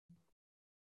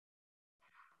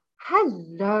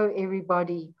Hello,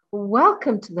 everybody.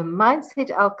 Welcome to the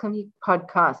Mindset Alchemy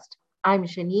podcast. I'm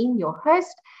Janine, your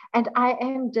host, and I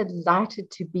am delighted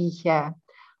to be here.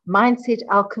 Mindset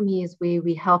Alchemy is where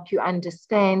we help you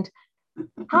understand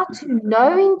how to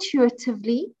know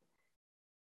intuitively,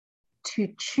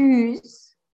 to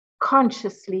choose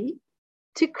consciously,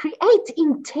 to create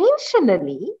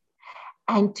intentionally,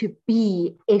 and to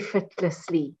be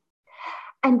effortlessly.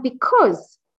 And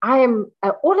because I am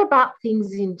all about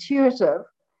things intuitive,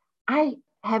 I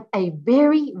have a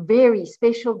very, very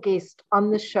special guest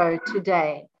on the show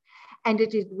today. And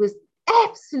it was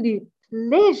absolute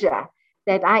pleasure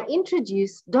that I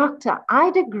introduced Dr.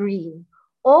 Ida Green,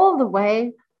 all the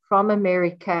way from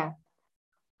America.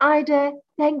 Ida,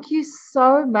 thank you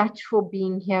so much for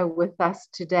being here with us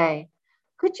today.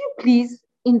 Could you please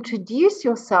introduce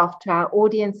yourself to our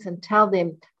audience and tell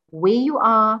them where you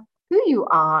are, who you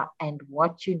are, and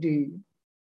what you do?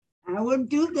 I will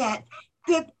do that.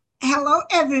 Good. Hello,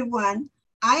 everyone.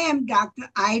 I am Dr.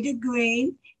 Ida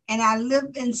Green, and I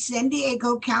live in San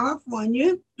Diego,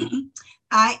 California.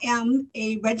 I am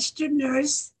a registered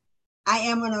nurse. I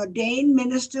am an ordained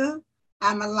minister.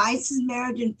 I'm a licensed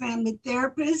marriage and family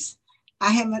therapist.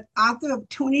 I am an author of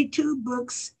 22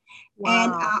 books,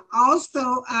 and Wow. I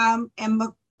also am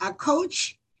a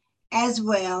coach as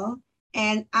well.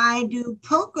 And I do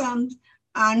programs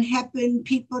on helping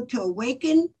people to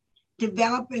awaken,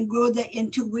 develop, and grow their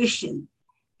intuition.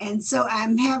 And so I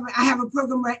have a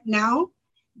program right now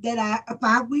a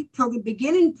 5-week program,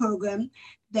 beginning program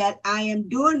that I am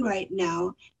doing right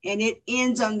now, and it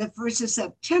ends on the 1st of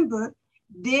September.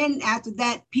 Then after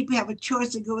that, people have a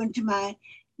choice to go into my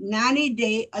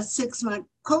 90-day, a 6-month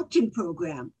coaching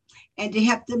program, and to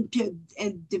help them to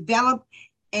develop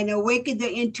and awaken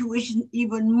their intuition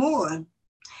even more.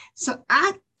 So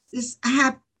I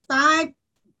have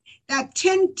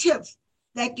 10 tips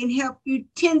that can help you,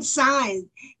 10 signs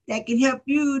that can help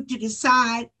you to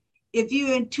decide if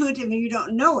you're intuitive and you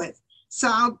don't know it. So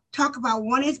I'll talk about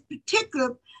one in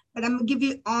particular, but I'm gonna give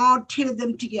you all 10 of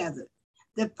them together.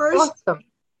 The Awesome.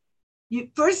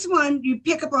 first one, you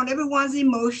pick up on everyone's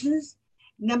emotions.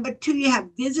 Number 2, you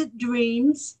have vivid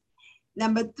dreams.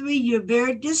 Number 3, you're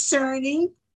very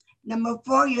discerning. Number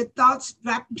 4, your thoughts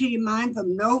drop into your mind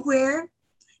from nowhere.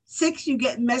 6, you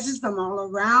get messages from all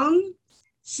around.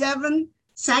 7,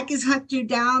 psychics hunt you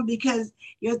down because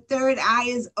your third eye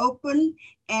is open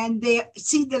and they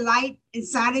see the light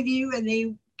inside of you and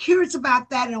they're curious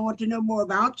about that and want to know more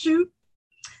about you.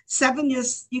 7,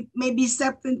 you may be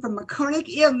suffering from a chronic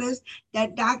illness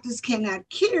that doctors cannot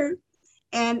cure.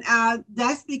 And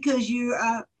that's because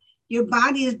your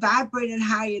body is vibrating at a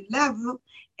higher level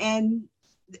and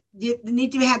you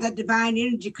need to have that divine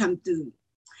energy come through.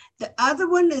 The other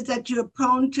one is that you're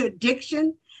prone to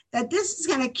addiction. That this is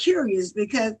kind of curious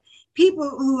because people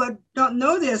who don't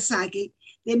know they're psychic,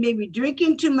 they may be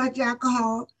drinking too much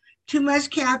alcohol, too much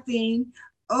caffeine,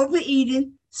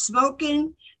 overeating,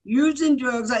 smoking, using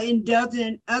drugs, or indulging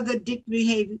in other addictive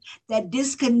behaviors that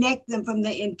disconnect them from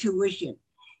their intuition.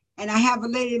 And I have a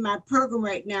lady in my program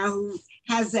right now who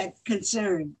has that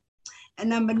concern. And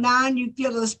number 9, you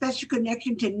feel a special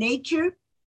connection to nature.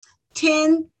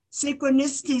 10,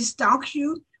 synchronicity stalks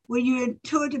you when you're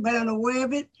intuitive but unaware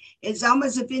of it. It's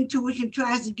almost as if intuition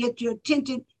tries to get your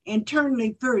attention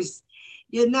internally first.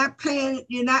 But if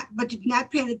you're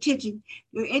not paying attention,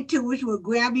 your intuition will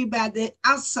grab you by the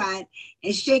outside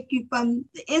and shake you from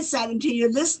the inside until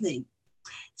you're listening.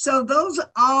 So those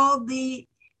are all the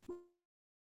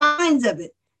signs of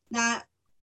it. Now,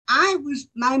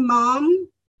 my mom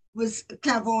was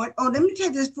clairvoyant. Oh, let me tell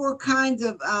you, there's 4 kinds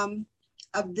of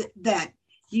that.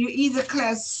 You either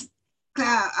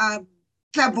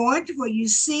clairvoyant, where you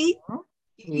see,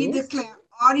 you're either Yes.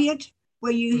 clairaudient,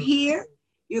 where you hear,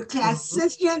 you're Mhm.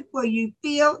 clairsentient, where you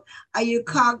feel, or you're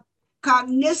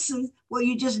cognizant, where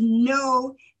you just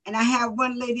know. And I have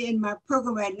one lady in my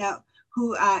program right now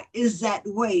who is that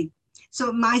way.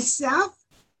 So myself,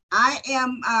 I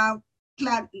am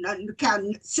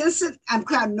sensitive. I'm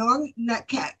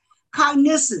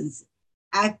cognizant.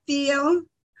 I feel.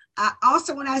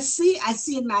 Also, when I see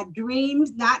in my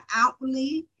dreams, not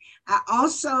outwardly. I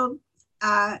also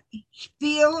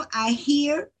feel, I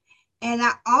hear, and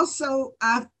I also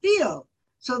feel.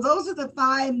 So those are the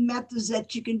 5 methods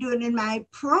that you can do. And in my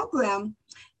program,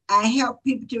 I help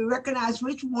people to recognize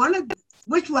which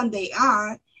one they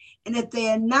are, and if they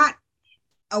are not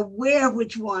aware of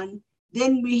which one,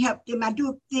 then we help them. I do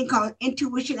a thing called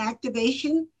intuition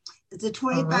activation. It's a Mhm.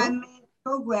 25-minute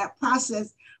program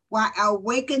process where I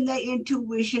awaken the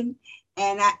intuition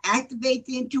and I activate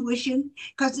the intuition,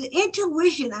 because the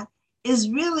intuition is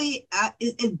really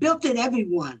is built in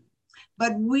everyone.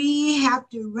 but we have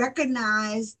to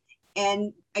recognize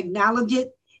and acknowledge it.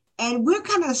 And we're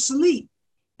kind of asleep.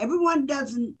 Everyone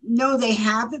doesn't know they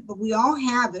have it, but we all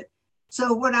have it.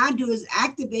 So what I do is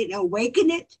activate and awaken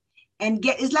it and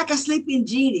it's like a sleeping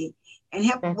genie, and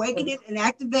help awaken it and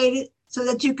activate it so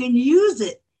that you can use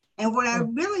it. And what I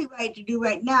really like to do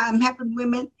right now, I'm helping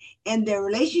women in their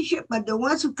relationship, but the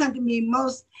ones who come to me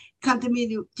most come to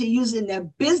me to use in their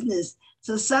business.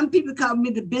 So some people call me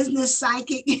the business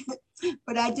psychic,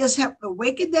 but I just help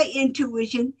awaken their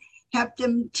intuition, help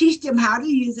them, teach them how to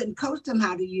use it and coach them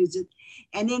how to use it,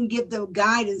 and then give them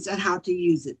guidance on how to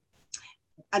use it.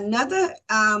 Another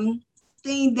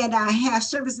thing that I have,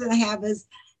 service that I have, is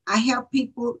I help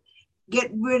people get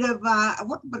rid of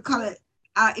what we call it,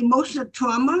 emotional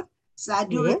trauma. So I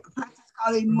do a process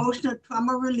called emotional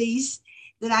trauma release.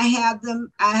 Then I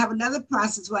have another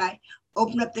process where I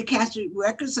open up the Akashic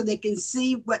records so they can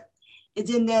see what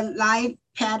is in their life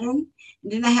pattern.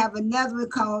 And then I have another one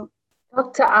called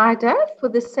Dr. Ida, for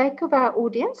the sake of our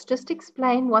audience, just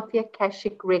explain what the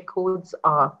Akashic records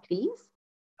are, please.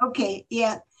 Okay,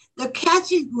 yeah. The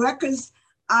Akashic records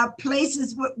are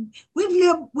places where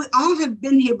we all have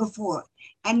been here before,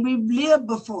 and we've lived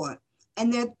before.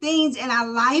 And there are things in our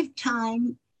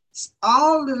lifetime,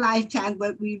 all the lifetimes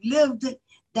where we've lived,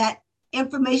 that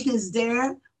information is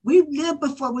there. We've lived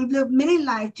before, we've lived many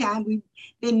lifetimes, we've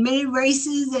been many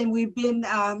races, and we've been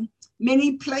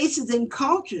many places and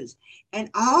cultures. And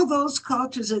all those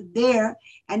cultures are there,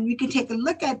 and we can take a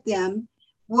look at them.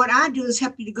 What I do is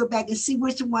help you to go back and see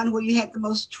which one where you had the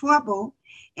most trouble,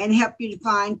 and help you to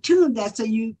fine tune that so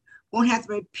you won't have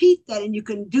to repeat that, and you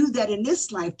can do that in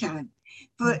this lifetime.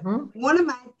 But one of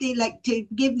my things, like to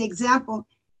give an example,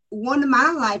 one of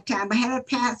my lifetime, I had a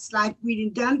past life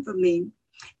reading done for me,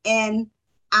 and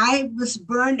I was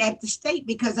burned at the stake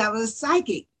because I was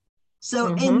psychic.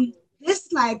 So in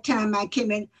this lifetime I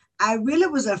came in, I really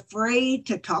was afraid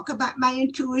to talk about my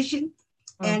intuition.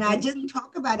 And I didn't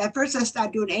talk about it. At first, I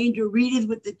started doing angel readings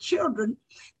with the children.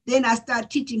 Then I started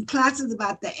teaching classes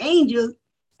about the angels.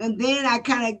 And then I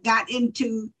kind of got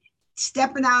into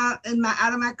stepping out of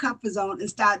my comfort zone and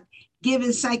started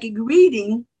giving psychic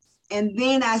reading. And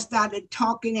then I started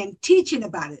talking and teaching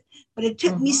about it. But it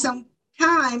took me some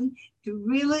time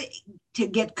to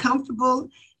get comfortable,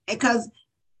 because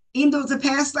even though it was a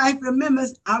past life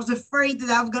remembrance, I was afraid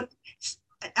that I was going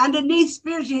to, underneath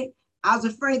spiritually, I was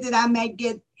afraid that I might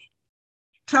get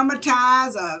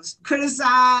traumatized or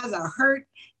criticized or hurt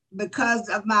because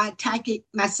of my psychic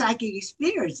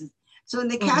experiences. So in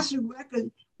the Akashic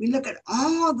record, we look at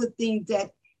all the things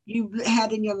that you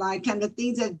had in your lifetime, the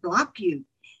things that block you.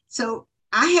 So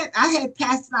I had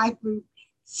past life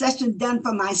sessions done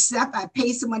for myself. I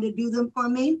paid someone to do them for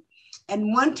me.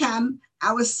 And one time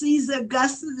I was Caesar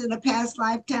Augustus in a past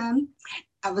lifetime.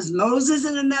 I was Moses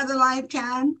in another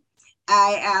lifetime.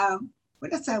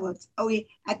 What else I was? Oh yeah,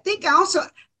 I think also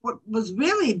what was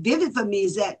really vivid for me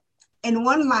is that in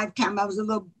one lifetime I was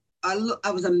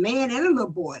I was a man and a little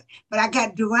boy, but I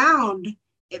got drowned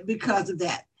because of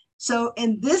that. So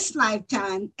in this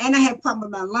lifetime, and I had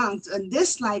problem with my lungs. In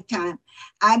this lifetime,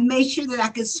 I made sure that I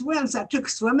could swim. So I took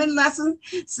swimming lessons.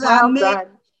 So I made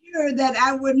sure that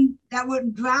I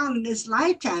wouldn't drown in this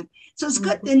lifetime. So it's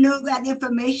good to know that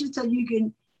information so you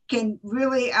can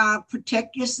really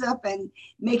protect yourself and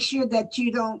make sure that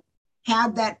you don't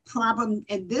have that problem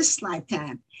in this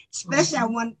lifetime. Especially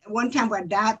one time where I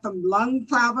died from lung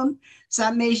problem. So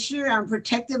I made sure I'm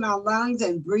protecting my lungs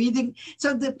and breathing.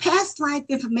 So the past life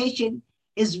information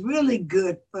is really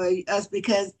good for us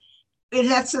because it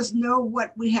lets us know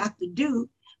what we have to do.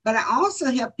 But I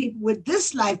also help people with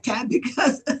this lifetime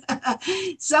because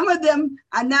some of them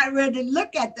are not ready to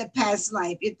look at the past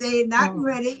life. If they're not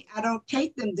ready, I don't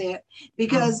take them there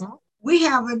because we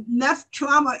have enough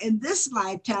trauma in this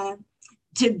lifetime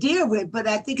to deal with. But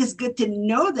I think it's good to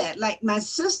know that. Like my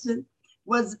sister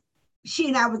she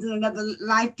and I was in another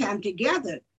lifetime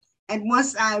together. And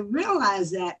once I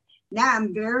realized that, now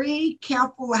I'm very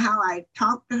careful how I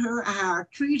talk to her, how I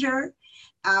treat her.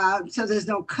 So there's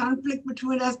no conflict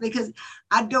between us because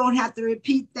I don't have to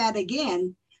repeat that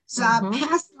again. So our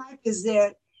past life is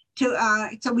there to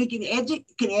so we can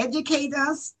educate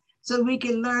us, so we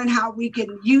can learn how we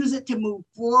can use it to move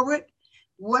forward,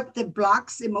 what the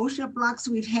emotional blocks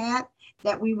we've had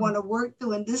that we want to work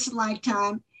through in this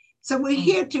lifetime. So we're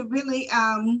here to really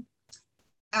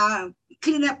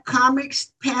clean up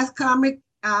past karmic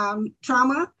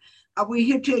trauma. We're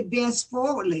here to advance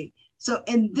forwardly. So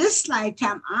in this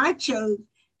lifetime, I chose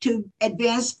to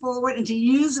advance forward and to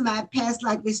use my past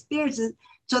life experiences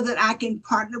so that I can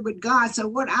partner with God. So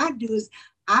what I do is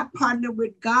I partner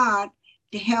with God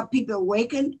to help people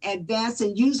awaken, advance,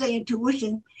 and use their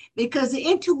intuition, because the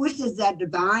intuition is that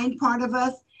divine part of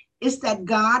us. It's that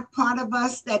God part of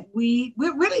us that we're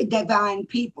really divine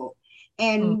people.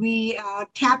 And we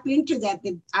tap into that,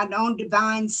 our own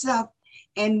divine self,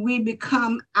 and we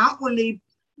become outwardly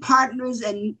partners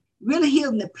and really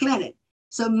healing the planet.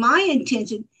 So my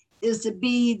intention is to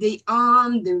be the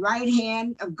arm, the right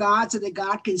hand of God, so that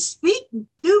God can speak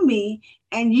through me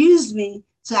and use me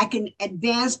so I can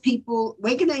advance people,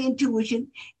 awaken their intuition,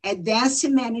 advance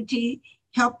humanity,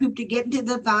 help people to get into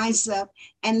the divine self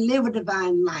and live a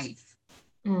divine life.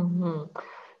 Mm-hmm.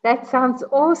 That sounds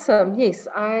awesome. Yes,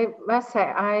 I must say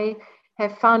I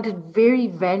have found it very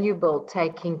valuable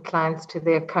taking clients to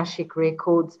the Akashic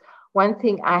records. One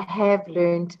thing I have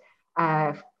learned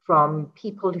from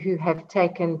people who have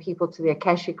taken people to the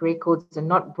Akashic records and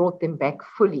not brought them back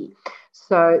fully.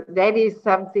 So that is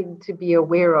something to be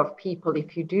aware of, people,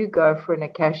 if you do go for an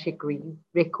Akashic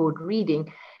record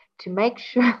reading, to make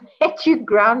sure that you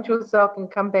ground yourself and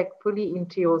come back fully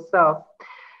into yourself.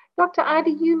 Dr.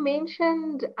 Ida, you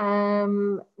mentioned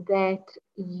that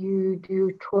you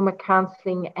do trauma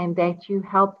counseling and that you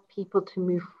help people to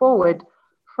move forward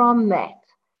from that.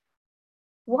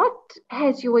 What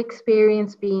has your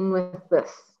experience been with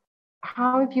this?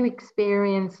 How have you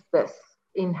experienced this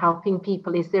in helping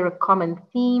people? Is there a common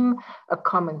theme, a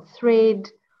common thread?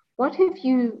 What have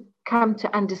you come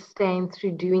to understand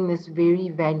through doing this very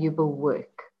valuable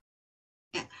work?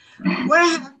 What I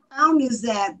have found is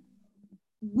that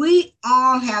we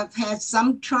all have had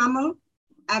some trauma.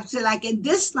 I've said, like in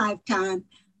this lifetime,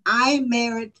 I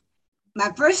married,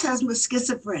 my first husband was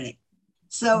schizophrenic.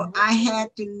 So I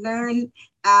had to learn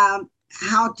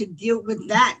how to deal with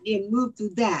that and move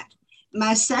through that.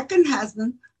 My second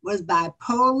husband was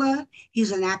bipolar.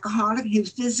 He's an alcoholic. He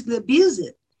was physically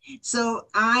abusive. So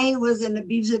I was in an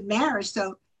abusive marriage.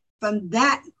 So from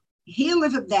that,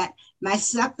 healing from that, my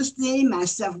self-esteem, my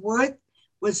self-worth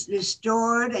was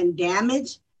restored and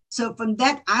damaged. So from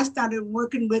that, I started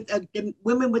working with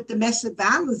women with domestic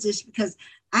violence just because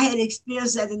I had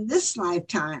experienced that in this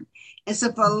lifetime. And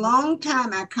so for a long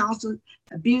time, I counseled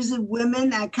abusive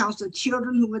women. I counseled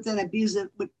children who were in abusive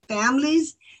with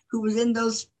families, who was in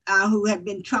those, who had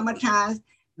been traumatized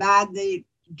by the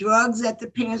drugs that the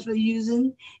parents were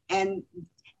using. And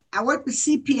I worked with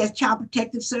CPS, Child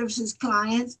Protective Services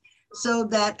clients, so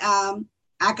that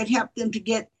I could help them to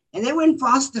get, and they were in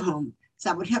foster home. So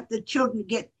I would help the children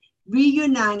get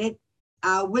reunited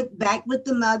back with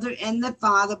the mother and the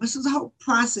father. This was a whole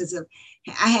process of,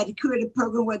 I had to create a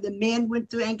program where the men went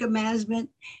through anger management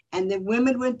and the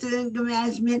women went through anger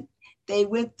management. They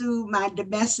went through my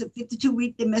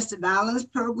 52-week domestic violence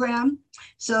program.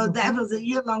 So that was a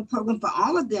year-long program for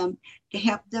all of them to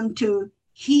help them to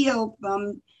heal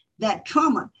from that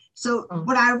trauma. So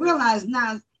what I realized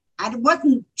now, I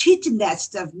wasn't teaching that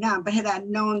stuff now, but had I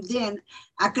known then,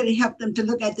 I could have helped them to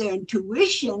look at their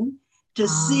intuition to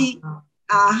see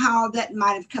how that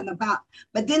might have come about.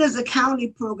 But then there's a county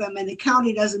program, and the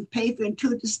county doesn't pay for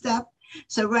intuitive stuff.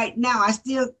 So right now, I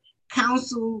still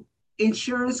counsel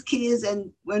insurance kids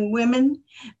and women,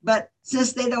 but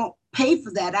since they don't pay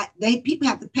for that, people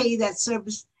have to pay that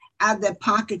service out of their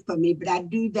pocket for me, but I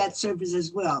do that service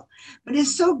as well. But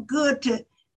it's so good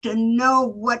to know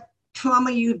what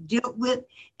trauma you've dealt with.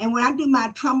 And when I do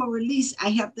my trauma release, I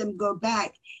help them go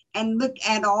back and look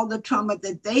at all the trauma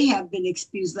that they have been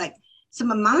exposed. Like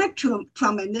some of my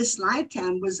trauma in this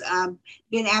lifetime was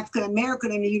being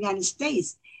African-American in the United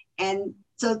States. And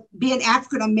so being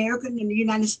African-American in the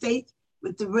United States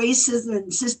with the racism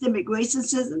and systemic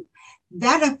racism,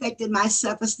 that affected my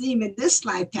self-esteem in this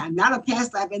lifetime, not a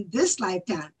past life, in this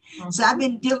lifetime. So I've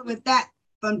been dealing with that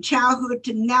from childhood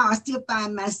to now. I still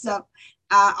find myself,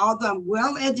 although I'm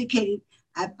well educated,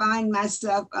 I find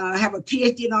myself, have a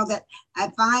PhD and all that,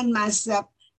 I find myself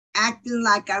acting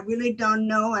like I really don't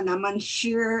know and I'm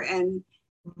unsure and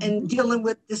dealing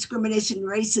with discrimination,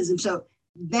 racism. So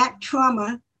that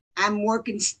trauma I'm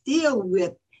working still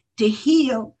with to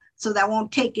heal so that I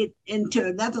won't take it into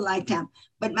another lifetime.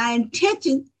 But my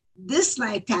intention this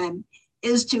lifetime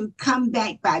is to come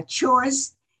back by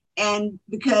choice. And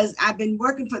because I've been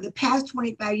working for the past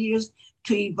 25 years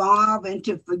to evolve and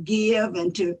to forgive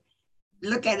and to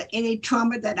look at any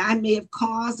trauma that I may have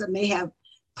caused or may have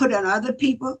put on other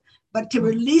people, but to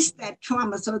release that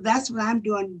trauma. So that's what I'm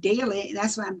doing daily. And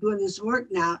that's why I'm doing this work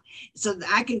now, so that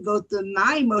I can go through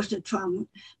my emotional trauma.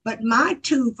 But my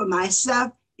tool for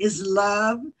myself is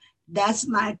love. That's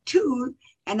my tool.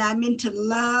 And I'm into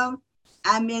love.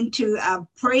 I'm into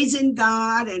praising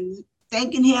God and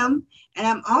thanking him. And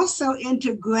I'm also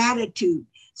into gratitude.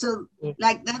 So Yes.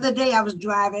 like the other day I was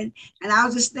driving and I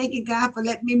was just thanking God for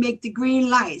letting me make the green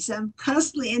lights. I'm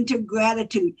constantly into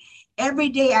gratitude. Every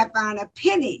day I find a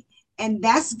penny, and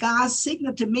that's God's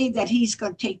signal to me that he's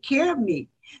going to take care of me.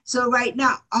 So right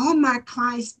now, all my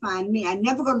clients find me. I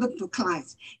never go look for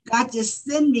clients. God just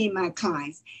send me my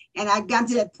clients. And I got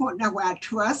to that point now where I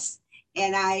trust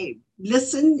and I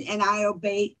listen and I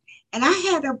obey. And I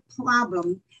had a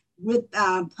problem with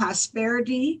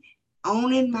prosperity,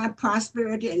 owning my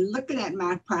prosperity and looking at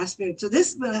my prosperity. So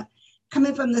this was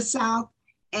coming from the South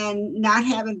and not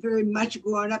having very much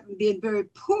growing up and being very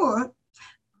poor.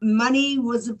 Money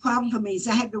was a problem for me.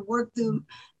 So I had to work through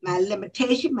my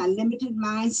limitation, my limited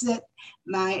mindset,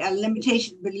 my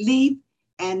limitation belief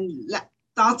and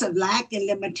thoughts of lack and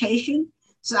limitation.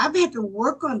 So I've had to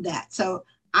work on that. So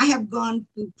I have gone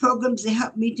through programs that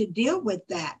help me to deal with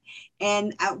that.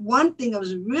 And one thing that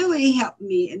was really helped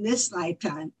me in this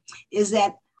lifetime is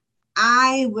that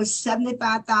I was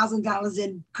 $75,000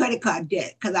 in credit card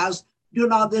debt because I was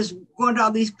doing all this, going to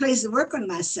all these places, working on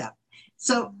myself.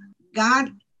 So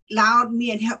God allowed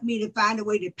me and helped me to find a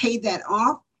way to pay that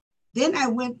off. Then I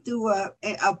went through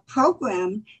a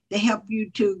program to help you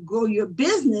to grow your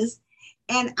business.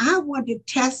 And I wanted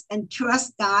to test and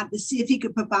trust God to see if he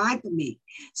could provide for me.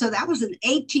 So that was an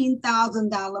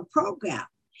 $18,000 program.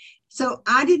 So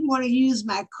I didn't want to use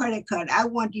my credit card. I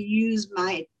wanted to use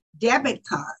my debit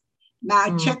card,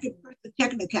 my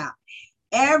checking account.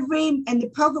 And the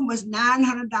program was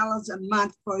 $900 a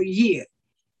month for a year.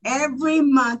 Every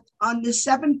month on the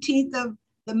 17th of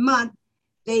the month,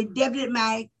 they debited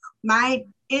my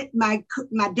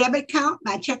debit account,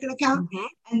 my checking account,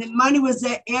 and the money was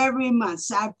there every month.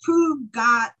 So I proved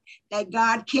God that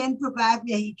God can provide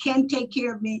me, he can take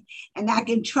care of me, and I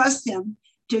can trust him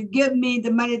to give me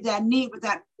the money that I need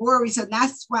without worry. So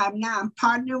that's why I'm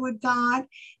partnering with God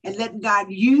and letting God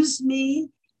use me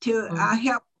to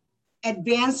help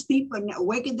advance people and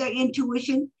awaken their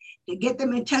intuition, to get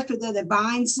them in touch with their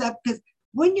divine self. Because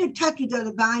when you're in touch with their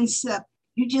divine self,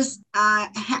 you just,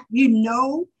 and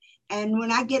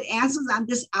when I get answers, I'm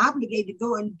just obligated to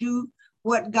go and do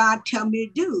what God tell me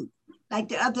to do. Like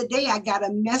the other day, I got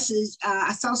a message.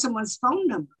 I saw someone's phone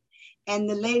number and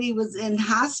the lady was in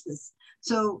hospice.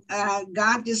 So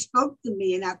God just spoke to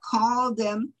me and I called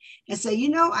them and said,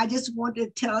 I just want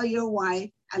to tell your wife,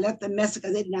 I left a message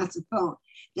because they didn't answer the phone.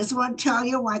 Just want to tell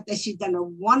your wife that she's done a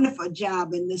wonderful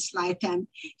job in this lifetime.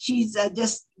 She's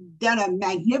just done a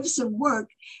magnificent work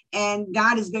and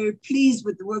God is very pleased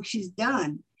with the work she's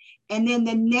done. And then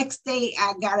the next day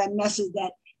I got a message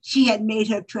that she had made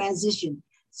her transition.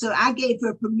 So I gave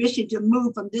her permission to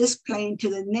move from this plane to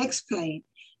the next plane,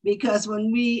 because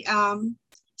when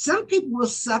some people will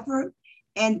suffer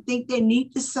and think they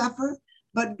need to suffer,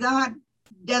 but God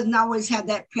doesn't always have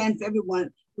that plan for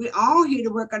everyone. We're all here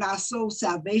to work on our soul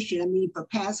salvation. I mean, for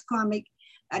past karmic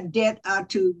debt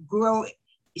to grow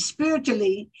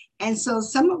spiritually. And so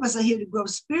some of us are here to grow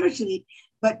spiritually,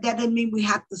 but that doesn't mean we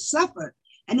have to suffer.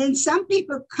 And then some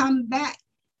people come back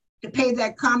to pay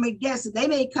that karmic debt. So they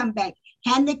may come back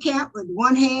handicapped with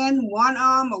one hand, one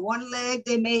arm, or one leg.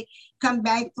 They may come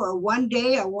back for 1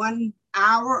 day or 1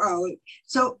 hour.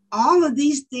 So all of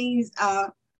these things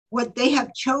are what they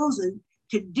have chosen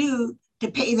to do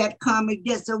to pay that karmic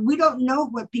debt. So we don't know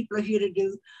what people are here to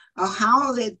do or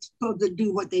how they're supposed to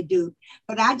do what they do.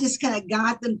 But I just kind of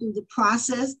guide them through the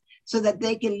process so that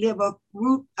they can live a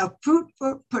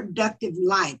fruitful, productive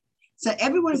life. So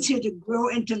everyone's here to grow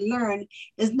and to learn.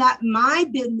 It's not my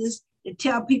business to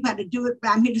tell people how to do it, but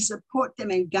I'm here to support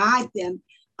them and guide them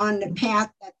on the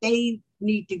path that they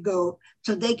need to go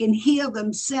so they can heal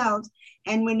themselves.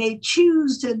 And when they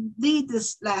choose to leave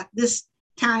this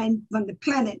time from the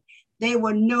planet, they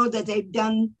will know that they've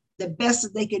done the best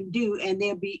that they can do and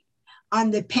they'll be on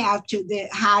the path to their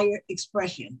higher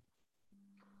expression.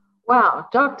 Wow,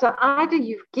 Dr. Ida,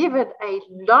 you've given a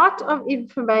lot of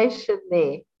information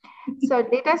there. So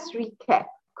let us recap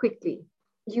quickly.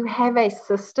 You have a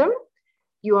system.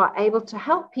 You are able to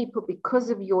help people because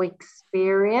of your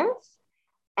experience.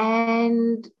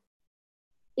 And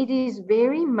it is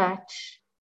very much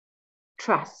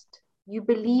trust. You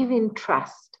believe in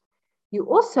trust. You're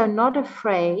also not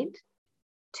afraid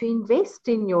to invest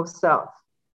in yourself.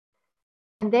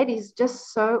 And that is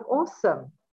just so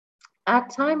awesome. Our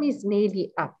time is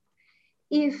nearly up.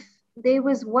 If there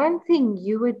was one thing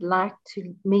you would like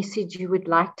to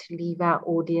leave our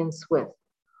audience with,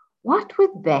 what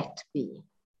would that be?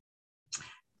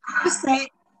 I would say,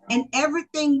 in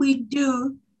everything we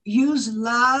do, use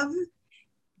love.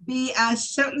 Be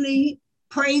certainly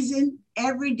praising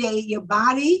every day your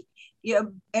body,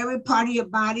 every part of your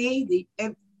body,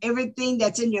 everything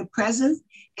that's in your presence,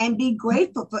 and be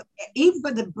grateful for even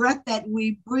for the breath that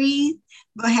we breathe,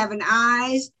 for having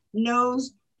eyes,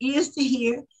 nose, ears to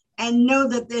hear, and know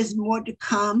that there's more to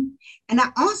come. And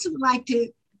I also would like to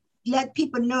let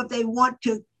people know if they want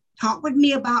to talk with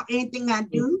me about anything I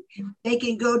do, they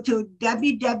can go to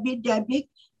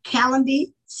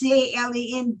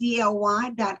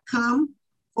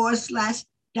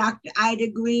www.calendly.com/Dr. Ida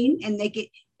Green, and they can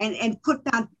and put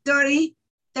down 30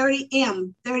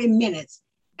 minutes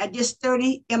at just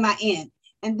 30 MIN.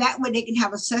 And that way they can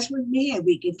have a session with me and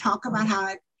we can talk about how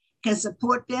I can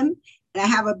support them. And I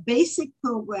have a basic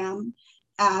program,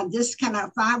 this kind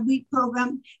of 5-week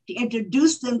program to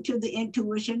introduce them to the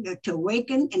intuition, to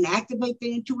awaken and activate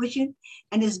the intuition.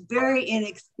 And it's very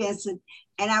inexpensive.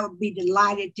 And I would be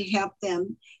delighted to help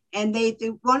them. And they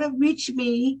want to reach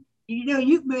me,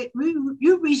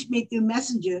 you reach me through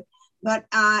Messenger, but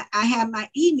I have my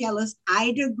email is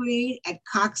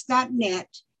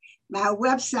idagreen@cox.net. My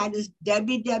website is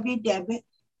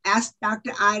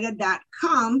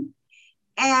www.askdrida.com.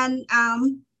 And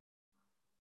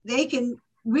they can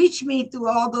reach me through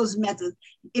all those methods.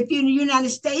 If you're in the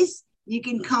United States, you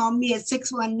can call me at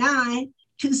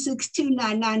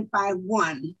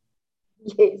 619-262-9951.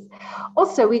 Yes.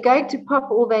 Also, we're going to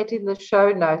pop all that in the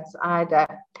show notes, Ida.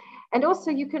 And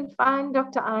also, you can find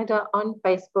Dr. Ida on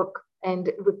Facebook and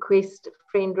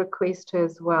friend request her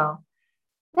as well.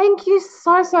 Thank you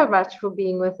so much for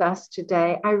being with us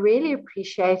today. I really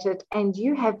appreciate it. And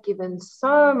you have given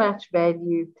so much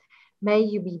value. May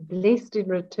you be blessed in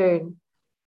return.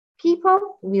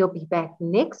 People, we'll be back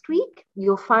next week.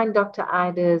 You'll find Dr.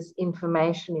 Ida's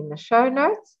information in the show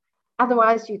notes.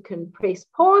 Otherwise, you can press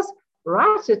pause,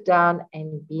 write it down,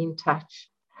 and be in touch.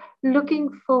 Looking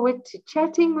forward to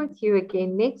chatting with you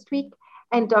again next week.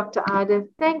 And Dr. Ida,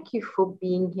 thank you for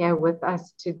being here with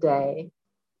us today.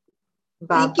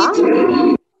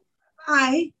 Bye-bye.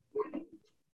 Bye.